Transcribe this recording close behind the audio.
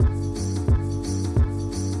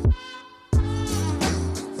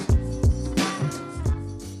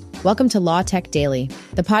Welcome to Law Tech Daily,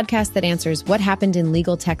 the podcast that answers what happened in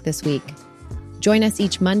legal tech this week. Join us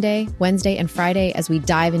each Monday, Wednesday, and Friday as we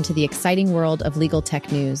dive into the exciting world of legal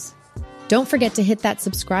tech news. Don't forget to hit that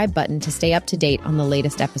subscribe button to stay up to date on the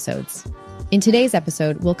latest episodes. In today's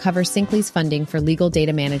episode, we'll cover Syncly's funding for legal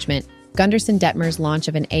data management, Gunderson Dettmer's launch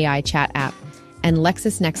of an AI chat app, and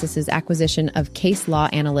LexisNexis's acquisition of Case Law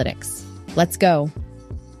Analytics. Let's go.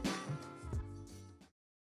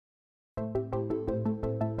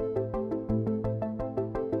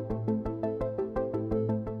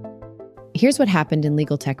 Here's what happened in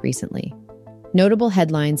legal tech recently. Notable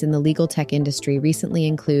headlines in the legal tech industry recently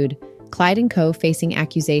include Clyde & Co. facing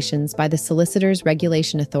accusations by the Solicitors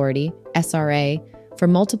Regulation Authority, SRA, for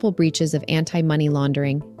multiple breaches of anti-money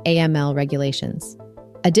laundering, AML regulations.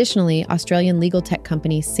 Additionally, Australian legal tech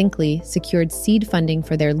company Syncly secured seed funding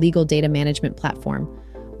for their legal data management platform,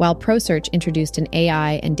 while ProSearch introduced an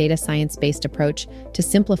AI and data science-based approach to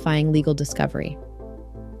simplifying legal discovery.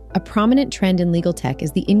 A prominent trend in legal tech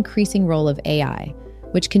is the increasing role of AI,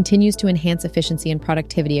 which continues to enhance efficiency and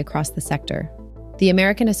productivity across the sector. The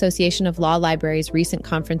American Association of Law Libraries' recent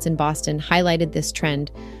conference in Boston highlighted this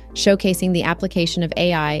trend, showcasing the application of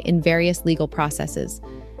AI in various legal processes.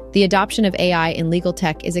 The adoption of AI in legal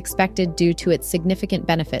tech is expected due to its significant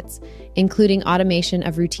benefits, including automation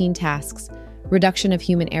of routine tasks, reduction of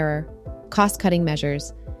human error, cost-cutting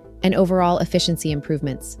measures, and overall efficiency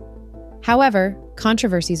improvements. However,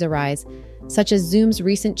 controversies arise, such as Zoom's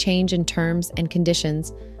recent change in terms and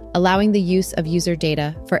conditions, allowing the use of user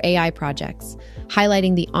data for AI projects,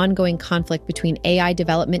 highlighting the ongoing conflict between AI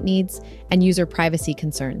development needs and user privacy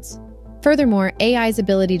concerns. Furthermore, AI's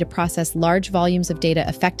ability to process large volumes of data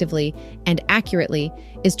effectively and accurately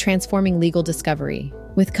is transforming legal discovery,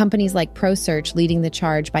 with companies like ProSearch leading the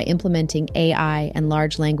charge by implementing AI and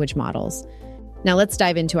large language models. Now let's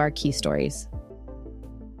dive into our key stories.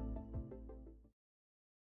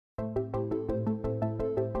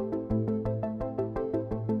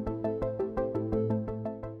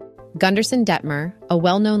 Gunderson Dettmer, a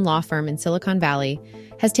well-known law firm in Silicon Valley,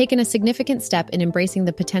 has taken a significant step in embracing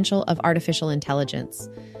the potential of artificial intelligence.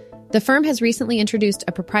 The firm has recently introduced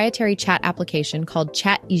a proprietary chat application called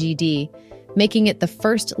ChatGD, making it the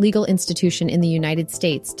first legal institution in the United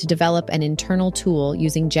States to develop an internal tool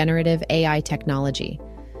using generative AI technology.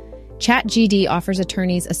 ChatGD offers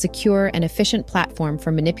attorneys a secure and efficient platform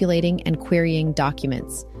for manipulating and querying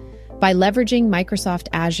documents. By leveraging Microsoft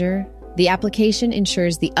Azure, the application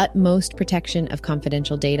ensures the utmost protection of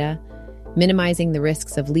confidential data, minimizing the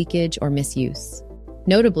risks of leakage or misuse.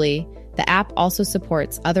 Notably, the app also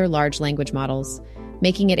supports other large language models,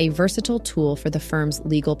 making it a versatile tool for the firm's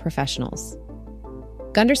legal professionals.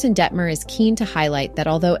 Gunderson Dettmer is keen to highlight that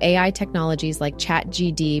although AI technologies like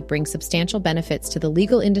ChatGD bring substantial benefits to the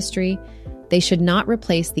legal industry, they should not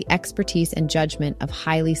replace the expertise and judgment of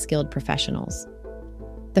highly skilled professionals.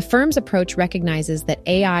 The firm's approach recognizes that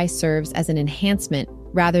AI serves as an enhancement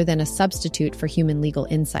rather than a substitute for human legal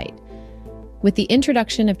insight. With the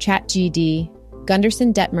introduction of ChatGD,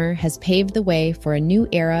 Gunderson Dettmer has paved the way for a new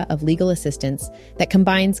era of legal assistance that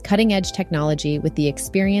combines cutting-edge technology with the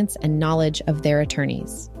experience and knowledge of their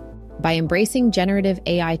attorneys. By embracing generative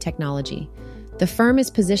AI technology, the firm is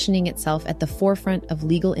positioning itself at the forefront of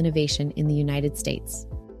legal innovation in the United States.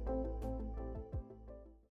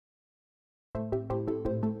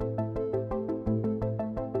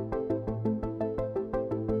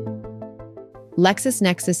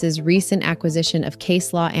 LexisNexis's recent acquisition of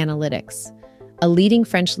Case Law Analytics, a leading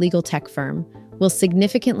French legal tech firm, will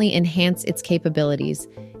significantly enhance its capabilities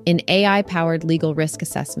in AI-powered legal risk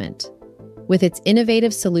assessment. With its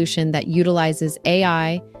innovative solution that utilizes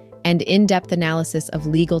AI and in-depth analysis of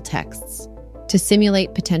legal texts to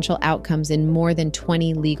simulate potential outcomes in more than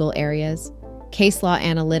 20 legal areas, Case Law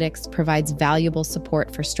Analytics provides valuable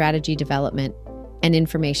support for strategy development and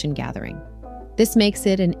information gathering. This makes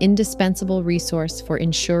it an indispensable resource for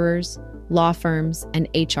insurers, law firms, and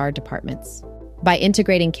HR departments. By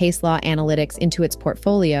integrating Case Law Analytics into its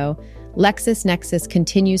portfolio, LexisNexis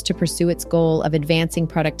continues to pursue its goal of advancing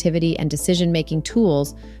productivity and decision-making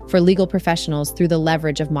tools for legal professionals through the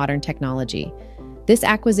leverage of modern technology. This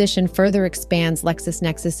acquisition further expands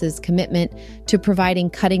LexisNexis's commitment to providing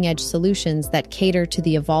cutting-edge solutions that cater to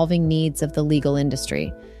the evolving needs of the legal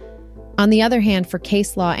industry. On the other hand, for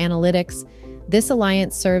Case Law Analytics, this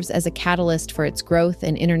alliance serves as a catalyst for its growth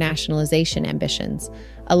and internationalization ambitions,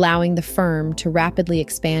 allowing the firm to rapidly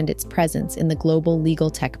expand its presence in the global legal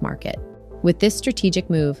tech market. With this strategic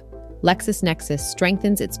move, LexisNexis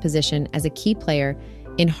strengthens its position as a key player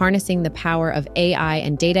in harnessing the power of AI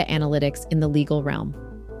and data analytics in the legal realm.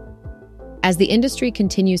 As the industry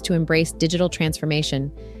continues to embrace digital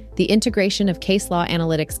transformation, The integration of case law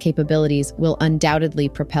analytics capabilities will undoubtedly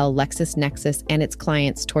propel LexisNexis and its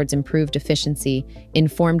clients towards improved efficiency,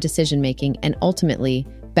 informed decision-making, and ultimately,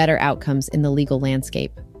 better outcomes in the legal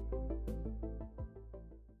landscape.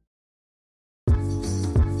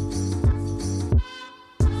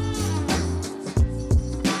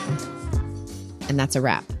 And that's a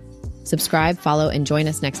wrap. Subscribe, follow, and join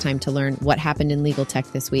us next time to learn what happened in legal tech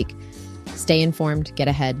this week. Stay informed, get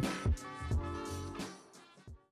ahead,